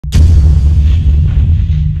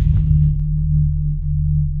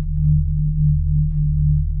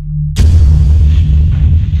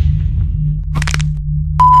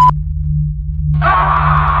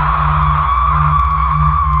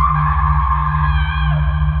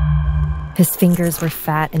His fingers were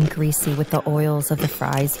fat and greasy with the oils of the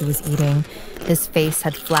fries he was eating. His face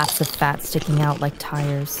had flaps of fat sticking out like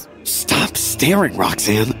tires. Stop staring,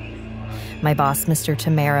 Roxanne. My boss, Mr.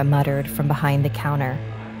 Tamara, muttered from behind the counter.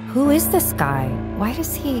 Who is this guy? Why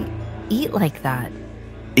does he eat like that?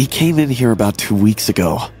 He came in here about 2 weeks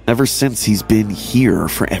ago. Ever since, he's been here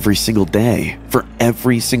for every single day, for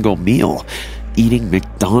every single meal, eating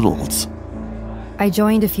McDonald's. I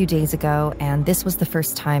joined a few days ago, and this was the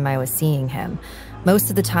first time I was seeing him.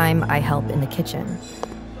 Most of the time, I help in the kitchen.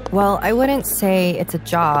 Well, I wouldn't say it's a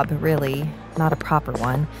job, really. Not a proper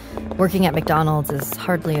one. Working at McDonald's is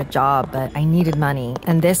hardly a job, but I needed money,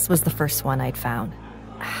 and this was the first one I'd found.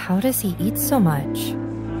 How does he eat so much?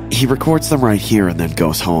 He records them right here and then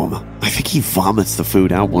goes home. I think he vomits the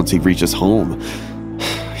food out once he reaches home.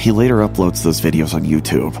 He later uploads those videos on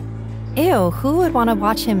YouTube. Ew, who would want to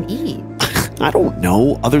watch him eat? I don't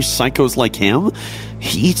know. Other psychos like him?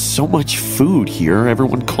 He eats so much food here,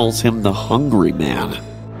 everyone calls him the Hungry Man.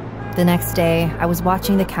 The next day, I was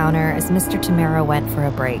watching the counter as Mr. Tamara went for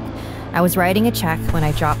a break. I was writing a check when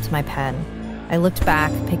I dropped my pen. I looked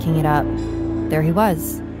back, picking it up. There he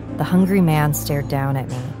was. The Hungry Man stared down at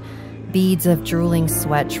me. Beads of drooling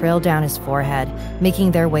sweat trailed down his forehead,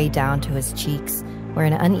 making their way down to his cheeks, where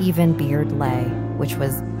an uneven beard lay, which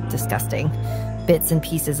was disgusting. Bits and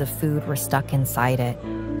pieces of food were stuck inside it.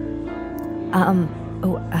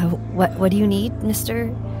 What do you need,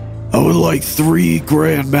 Mr.? I would like 3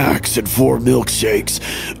 Grand Macs and 4 milkshakes.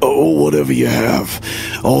 Oh, whatever you have.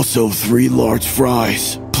 Also 3 large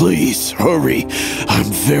fries. Please, hurry.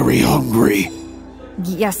 I'm very hungry.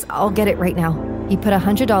 Yes, I'll get it right now. He put a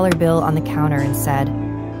 $100 bill on the counter and said,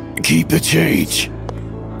 Keep the change.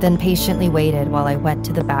 Then patiently waited while I went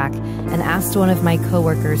to the back and asked one of my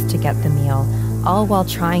coworkers to get the meal, all while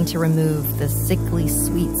trying to remove the sickly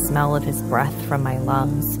sweet smell of his breath from my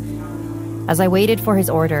lungs. As I waited for his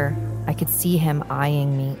order, I could see him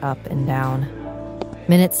eyeing me up and down.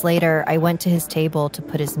 Minutes later, I went to his table to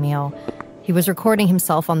put his meal. He was recording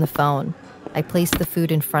himself on the phone. I placed the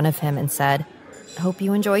food in front of him and said, I hope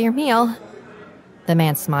you enjoy your meal. The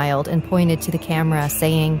man smiled and pointed to the camera,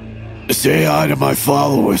 saying, Say hi to my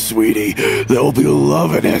followers, sweetie. They'll be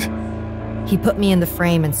loving it. He put me in the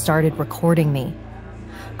frame and started recording me.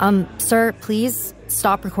 Sir, please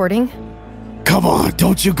stop recording. Come on,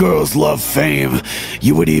 don't you girls love fame?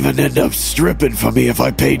 You would even end up stripping for me if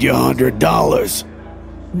I paid you $100.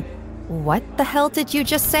 What the hell did you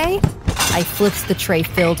just say? I flipped the tray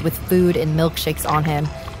filled with food and milkshakes on him.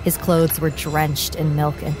 His clothes were drenched in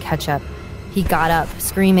milk and ketchup. He got up,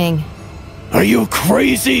 screaming, Are you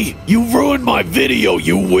crazy? You ruined my video,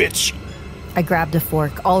 you witch! I grabbed a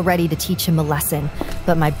fork, all ready to teach him a lesson,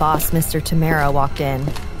 but my boss, Mr. Tamara, walked in.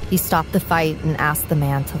 He stopped the fight and asked the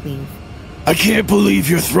man to leave. I can't believe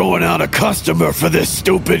you're throwing out a customer for this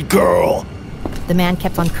stupid girl! The man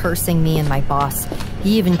kept on cursing me and my boss.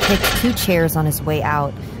 He even kicked 2 chairs on his way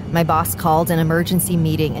out. My boss called an emergency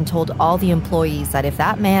meeting and told all the employees that if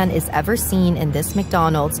that man is ever seen in this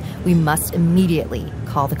McDonald's, we must immediately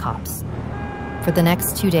call the cops. For the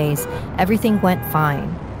next 2 days, everything went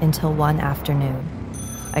fine until one afternoon.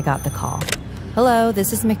 I got the call. Hello,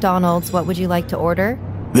 this is McDonald's. What would you like to order?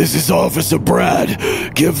 This is Officer Brad.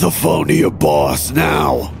 Give the phone to your boss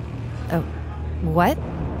now. Oh, what?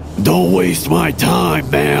 Don't waste my time,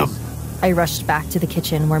 ma'am. I rushed back to the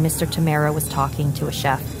kitchen where Mr. Tamara was talking to a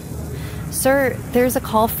chef. Sir, there's a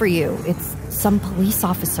call for you. It's some police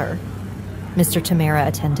officer. Mr. Tamara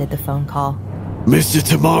attended the phone call. Mr.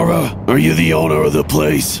 Tamara, are you the owner of the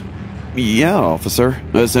place? Yeah, officer.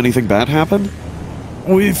 Has anything bad happened?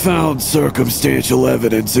 We found circumstantial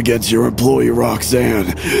evidence against your employee,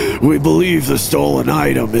 Roxanne. We believe the stolen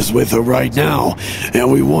item is with her right now,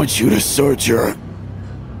 and we want you to search her.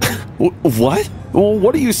 What? Well,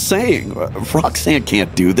 what are you saying? Roxanne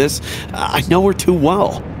can't do this. I know her too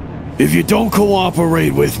well. If you don't cooperate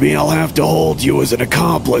with me, I'll have to hold you as an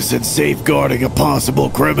accomplice in safeguarding a possible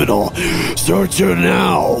criminal. Search her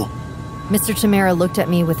now. Mr. Tamara looked at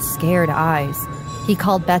me with scared eyes. He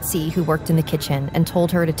called Betsy, who worked in the kitchen, and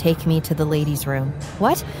told her to take me to the ladies' room.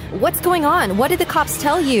 What? What's going on? What did the cops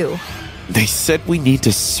tell you? They said we need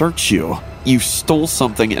to search you. You stole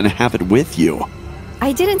something and have it with you.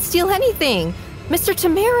 I didn't steal anything. Mr.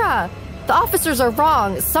 Tamara, the officers are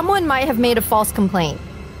wrong. Someone might have made a false complaint.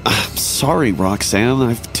 I'm sorry, Roxanne.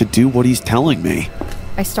 I have to do what he's telling me.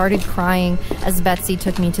 I started crying as Betsy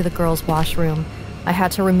took me to the girls' washroom. I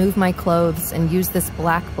had to remove my clothes and use this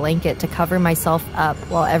black blanket to cover myself up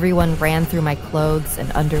while everyone ran through my clothes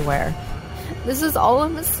and underwear. This is all a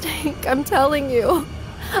mistake, I'm telling you.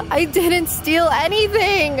 I didn't steal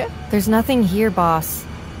anything. There's nothing here, boss.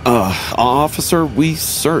 Officer, we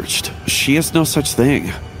searched. She has no such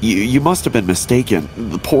thing. You must have been mistaken.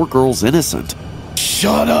 The poor girl's innocent.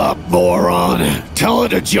 Shut up, moron. Tell her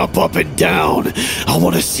to jump up and down. I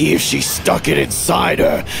want to see if she stuck it inside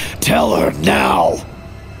her. Tell her now.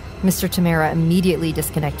 Mr. Tamara immediately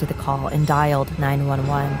disconnected the call and dialed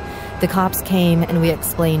 911. The cops came and we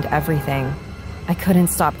explained everything. I couldn't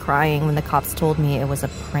stop crying when the cops told me it was a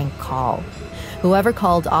prank call. Whoever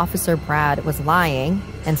called Officer Brad was lying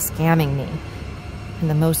and scamming me. And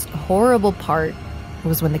the most horrible part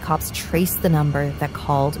was when the cops traced the number that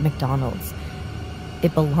called McDonald's.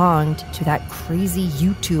 It belonged to that crazy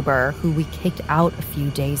YouTuber who we kicked out a few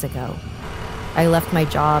days ago. I left my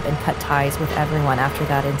job and cut ties with everyone after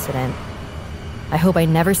that incident. I hope I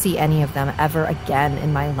never see any of them ever again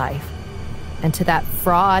in my life. And to that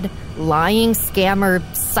fraud, lying, scammer,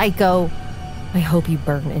 psycho, I hope you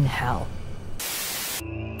burn in hell.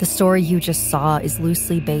 The story you just saw is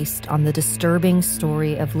loosely based on the disturbing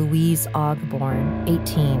story of Louise Ogborn,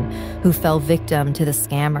 18, who fell victim to the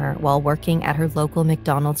scammer while working at her local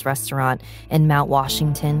McDonald's restaurant in Mount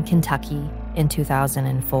Washington, Kentucky in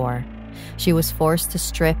 2004. She was forced to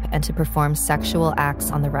strip and to perform sexual acts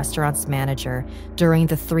on the restaurant's manager during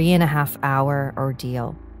the 3.5-hour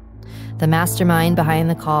ordeal. The mastermind behind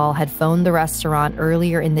the call had phoned the restaurant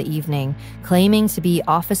earlier in the evening, claiming to be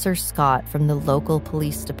Officer Scott from the local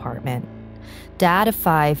police department. Dad of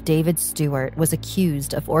 5, David Stewart, was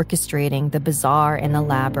accused of orchestrating the bizarre and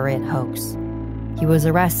elaborate hoax. He was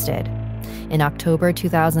arrested. In October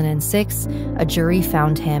 2006, a jury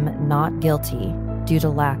found him not guilty due to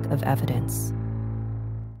lack of evidence.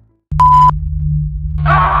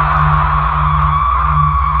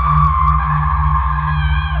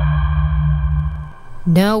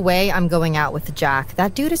 No way I'm going out with Jack.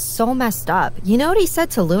 That dude is so messed up. You know what he said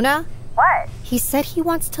to Luna? What? He said he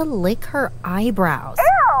wants to lick her eyebrows.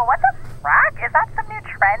 Ew, what the frack? Is that some new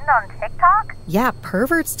trend on TikTok? Yeah,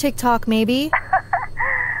 perverts TikTok maybe.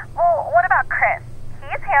 Well, what about Chris?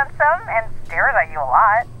 He's handsome and stares at you a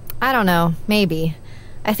lot. I don't know, maybe.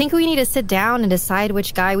 I think we need to sit down and decide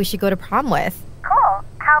which guy we should go to prom with. Cool.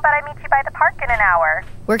 How about I meet you by the park in an hour?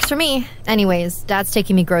 Works for me. Anyways, Dad's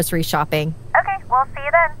taking me grocery shopping. Okay, we'll see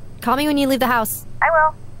you then. Call me when you leave the house. I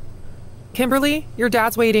will. Kimberly, your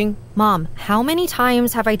dad's waiting. Mom, how many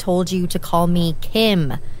times have I told you to call me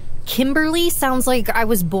Kim? Kimberly sounds like I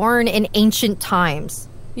was born in ancient times.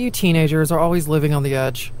 You teenagers are always living on the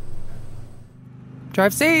edge.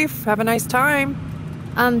 Drive safe. Have a nice time.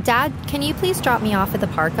 Dad, can you please drop me off at the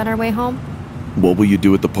park on our way home? What will you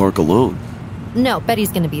do at the park alone? No,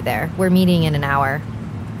 Betty's gonna be there. We're meeting in an hour.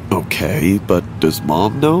 Okay, but does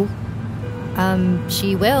Mom know?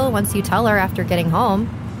 She will once you tell her after getting home.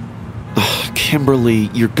 Kimberly,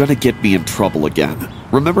 you're gonna get me in trouble again.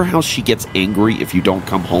 Remember how she gets angry if you don't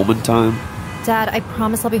come home in time? Dad, I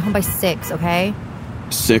promise I'll be home by 6, okay?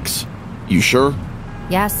 6? You sure?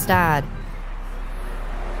 Yes, Dad.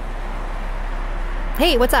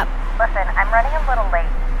 Hey, what's up? Listen, I'm running a little late.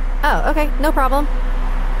 Oh, okay, no problem.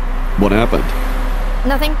 What happened?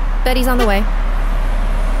 Nothing. Betty's on the way.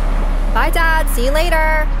 Bye, Dad. See you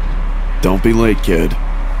later. Don't be late, kid.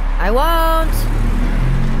 I won't.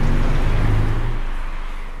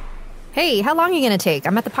 Hey, how long are you gonna take?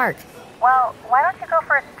 I'm at the park. Well, why don't you go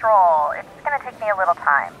for a stroll? It's gonna take me a little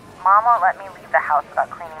time. Mom won't let me leave the house without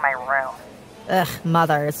cleaning my room. Ugh,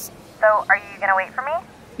 mothers. So, are you gonna wait for me?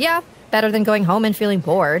 Yeah, better than going home and feeling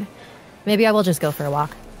bored. Maybe I will just go for a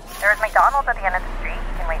walk. There's McDonald's at the end of the street.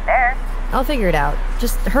 You can wait there. I'll figure it out.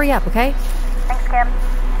 Just hurry up, okay? Thanks, Kim.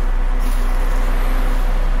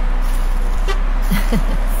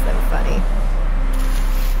 So funny.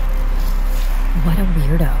 What a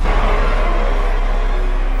weirdo.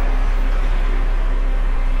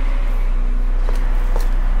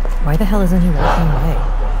 Why the hell isn't he walking away?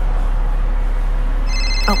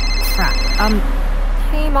 Oh, crap.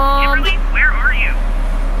 Hey, Mom. Kimberly, where are you?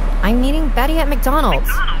 I'm meeting Betty at McDonald's.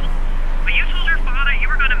 McDonald's? But you told your father you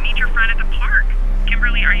were going to meet your friend at the park.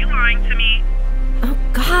 Kimberly, are you lying to me? Oh,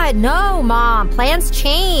 God, no, Mom. Plans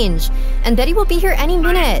change. And Betty will be here any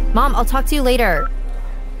minute. Mom, I'll talk to you later.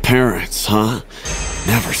 Parents, huh?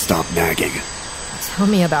 Never stop nagging. Tell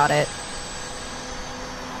me about it.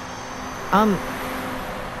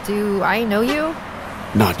 Do I know you?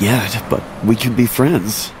 Not yet, but we can be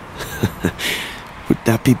friends. Would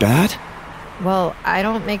that be bad? Well, I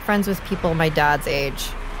don't make friends with people my dad's age.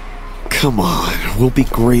 Come on, we'll be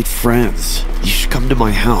great friends. You should come to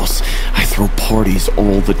my house. I throw parties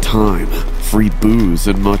all the time. Free booze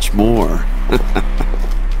and much more.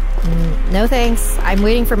 No thanks. I'm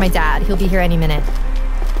waiting for my dad. He'll be here any minute.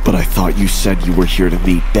 But I thought you said you were here to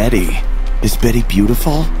meet Betty. Is Betty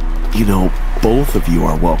beautiful? You know, both of you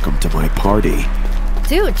are welcome to my party.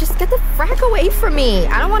 Dude, just get the frack away from me.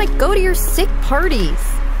 I don't want to go to your sick parties.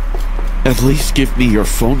 At least give me your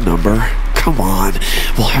phone number. Come on,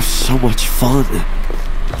 we'll have so much fun.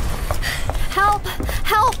 Help!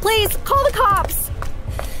 Help, please! Call the cops!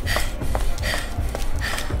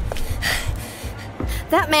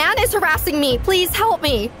 That man is harassing me. Please help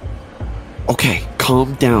me. Okay,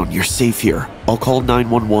 calm down. You're safe here. I'll call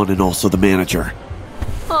 911 and also the manager.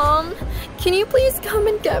 Can you please come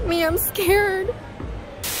and get me? I'm scared.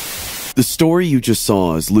 The story you just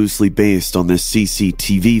saw is loosely based on this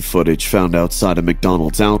CCTV footage found outside a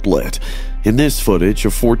McDonald's outlet. In this footage, a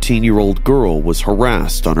 14-year-old girl was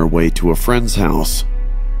harassed on her way to a friend's house.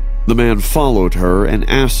 The man followed her and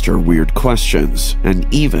asked her weird questions,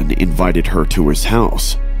 and even invited her to his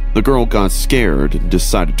house. The girl got scared and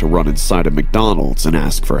decided to run inside a McDonald's and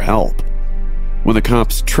ask for help. When the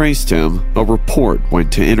cops traced him, a report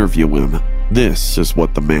went to interview him. This is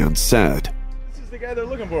what the man said. This is the guy they're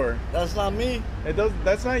looking for. That's not me.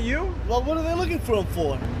 That's not you? Well, what are they looking for him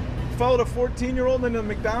for? You followed a 14-year-old into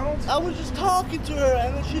McDonald's? I was just talking to her,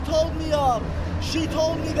 and then she told me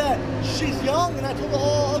that she's young, and I told her,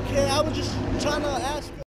 oh, okay, I was just trying to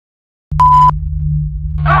ask her.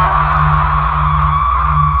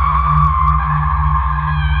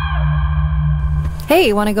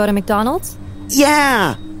 Hey, want to go to McDonald's?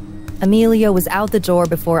 Yeah! Emilio was out the door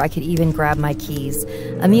before I could even grab my keys.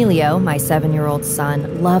 Emilio, my 7-year-old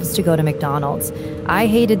son, loves to go to McDonald's. I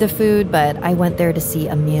hated the food, but I went there to see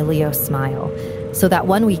Emilio smile. So that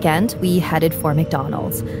one weekend, we headed for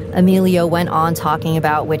McDonald's. Emilio went on talking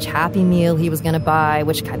about which Happy Meal he was going to buy,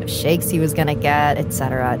 which kind of shakes he was going to get,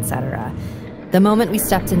 etc., etc. The moment we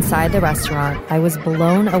stepped inside the restaurant, I was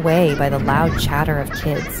blown away by the loud chatter of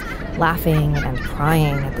kids, laughing and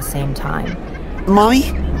crying at the same time.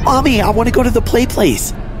 Mommy, I want to go to the play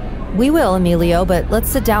place. We will, Emilio, but let's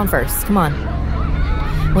sit down first. Come on.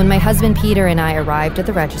 When my husband Peter and I arrived at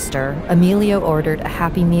the register, Emilio ordered a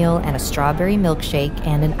Happy Meal and a strawberry milkshake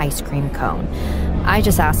and an ice cream cone. I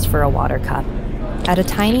just asked for a water cup. At a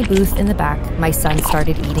tiny booth in the back, my son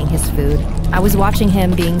started eating his food. I was watching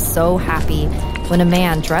him being so happy when a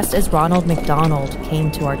man dressed as Ronald McDonald came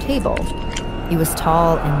to our table. He was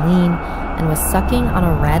tall and lean and was sucking on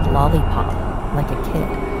a red lollipop like a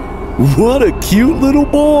kid. What a cute little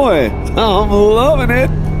boy. I'm loving it.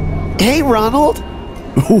 Hey, Ronald.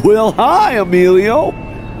 Well, hi, Emilio.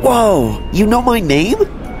 Whoa, you know my name?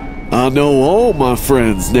 I know all my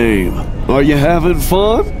friends' name. Are you having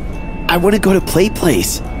fun? I want to go to play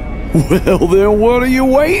place. Well, then what are you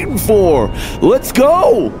waiting for? Let's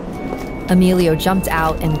go. Emilio jumped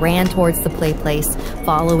out and ran towards the play place,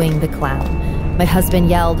 following the clown. My husband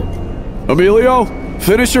yelled, Emilio,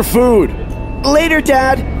 finish your food. Later,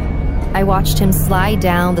 Dad. I watched him slide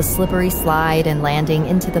down the slippery slide and landing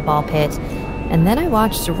into the ball pit, and then I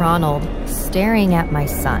watched Ronald staring at my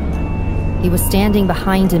son. He was standing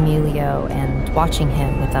behind Emilio and watching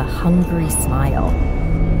him with a hungry smile.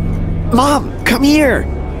 Mom, come here.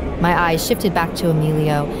 My eyes shifted back to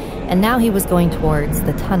Emilio, and now he was going towards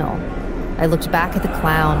the tunnel. I looked back at the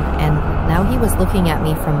clown, and now he was looking at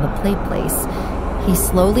me from the play place. He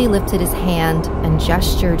slowly lifted his hand and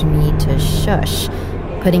gestured me to shush,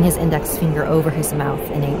 putting his index finger over his mouth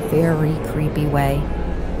in a very creepy way.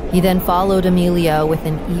 He then followed Emilio with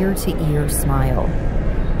an ear-to-ear smile.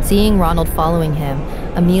 Seeing Ronald following him,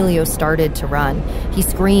 Emilio started to run. He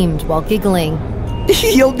screamed while giggling,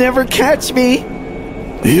 You'll never catch me.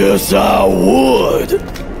 Yes, I would.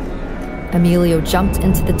 Emilio jumped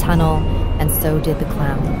into the tunnel, and so did the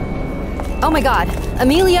clown. Oh my God,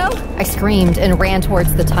 Emilio! I screamed and ran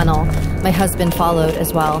towards the tunnel. My husband followed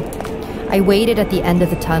as well. I waited at the end of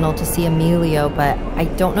the tunnel to see Emilio, but I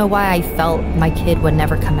don't know why I felt my kid would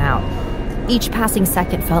never come out. Each passing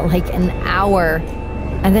second felt like an hour.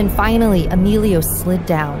 And then finally, Emilio slid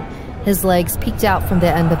down. His legs peeked out from the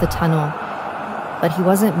end of the tunnel, but he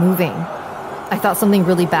wasn't moving. I thought something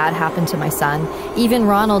really bad happened to my son. Even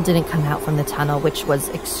Ronald didn't come out from the tunnel, which was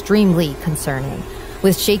extremely concerning.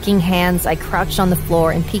 With shaking hands, I crouched on the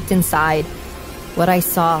floor and peeked inside. What I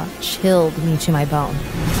saw chilled me to my bone.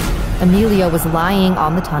 Emilio was lying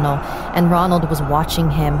on the tunnel, and Ronald was watching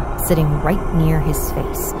him, sitting right near his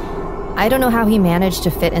face. I don't know how he managed to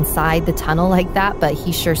fit inside the tunnel like that, but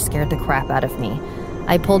he sure scared the crap out of me.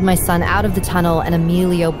 I pulled my son out of the tunnel, and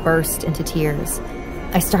Emilio burst into tears.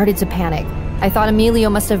 I started to panic. I thought Emilio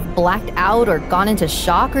must have blacked out or gone into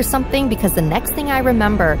shock or something, because the next thing I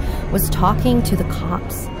remember was talking to the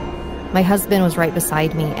cops. My husband was right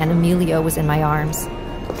beside me, and Emilio was in my arms.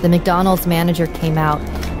 The McDonald's manager came out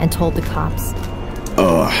and told the cops.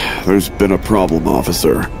 There's been a problem,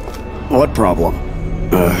 officer. What problem?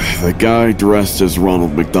 The guy dressed as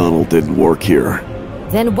Ronald McDonald didn't work here.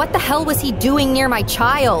 Then what the hell was he doing near my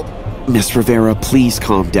child? Miss Rivera, please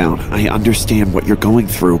calm down. I understand what you're going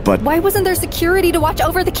through, but... Why wasn't there security to watch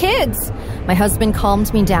over the kids? My husband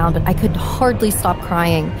calmed me down, but I could hardly stop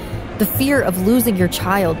crying. The fear of losing your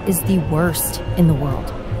child is the worst in the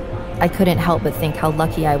world. I couldn't help but think how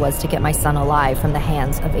lucky I was to get my son alive from the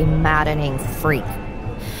hands of a maddening freak.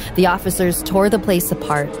 The officers tore the place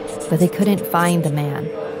apart, but they couldn't find the man.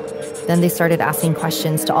 Then they started asking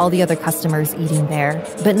questions to all the other customers eating there,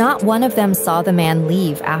 but not one of them saw the man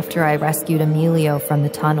leave after I rescued Emilio from the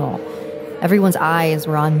tunnel. Everyone's eyes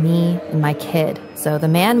were on me and my kid, so the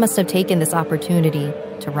man must have taken this opportunity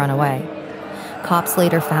to run away. Cops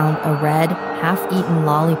later found a red, half-eaten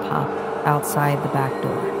lollipop outside the back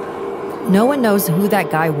door. No one knows who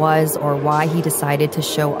that guy was or why he decided to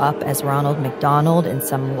show up as Ronald McDonald in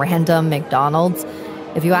some random McDonald's.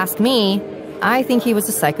 If you ask me, I think he was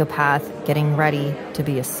a psychopath getting ready to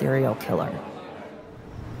be a serial killer.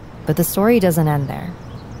 But the story doesn't end there.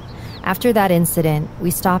 After that incident,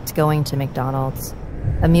 we stopped going to McDonald's.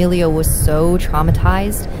 Emilio was so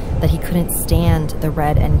traumatized that he couldn't stand the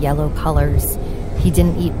red and yellow colors. He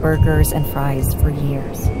didn't eat burgers and fries for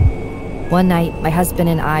years. One night, my husband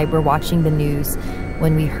and I were watching the news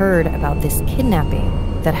when we heard about this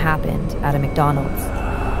kidnapping that happened at a McDonald's.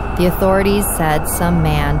 The authorities said some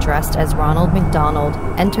man dressed as Ronald McDonald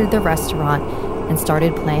entered the restaurant and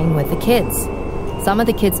started playing with the kids. Some of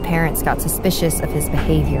the kids' parents got suspicious of his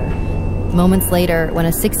behavior. Moments later, when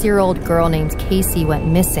a 6-year-old girl named Casey went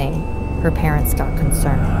missing, her parents got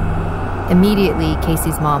concerned. Immediately,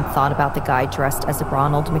 Casey's mom thought about the guy dressed as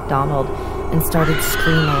Ronald McDonald and started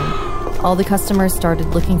screaming. All the customers started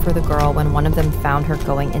looking for the girl when one of them found her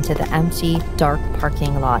going into the empty, dark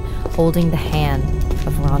parking lot, holding the hand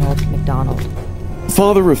of Ronald McDonald.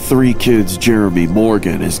 Father of 3 kids, Jeremy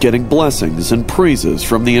Morgan, is getting blessings and praises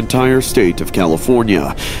from the entire state of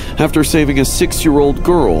California. After saving a 6-year-old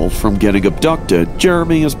girl from getting abducted,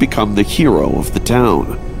 Jeremy has become the hero of the town.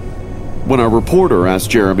 When our reporter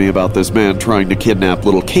asked Jeremy about this man trying to kidnap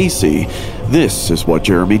little Casey, this is what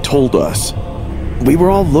Jeremy told us. We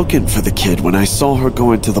were all looking for the kid when I saw her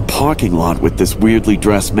go into the parking lot with this weirdly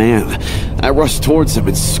dressed man. I rushed towards him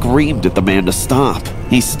and screamed at the man to stop.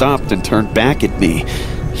 He stopped and turned back at me.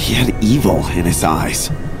 He had evil in his eyes.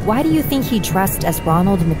 Why do you think he dressed as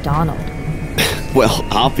Ronald McDonald? Well,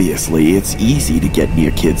 obviously, it's easy to get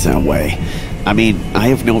near kids that way. I mean, I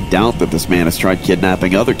have no doubt that this man has tried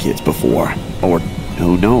kidnapping other kids before. Or,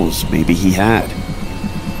 who knows, maybe he had.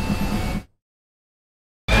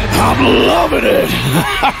 I'm loving it!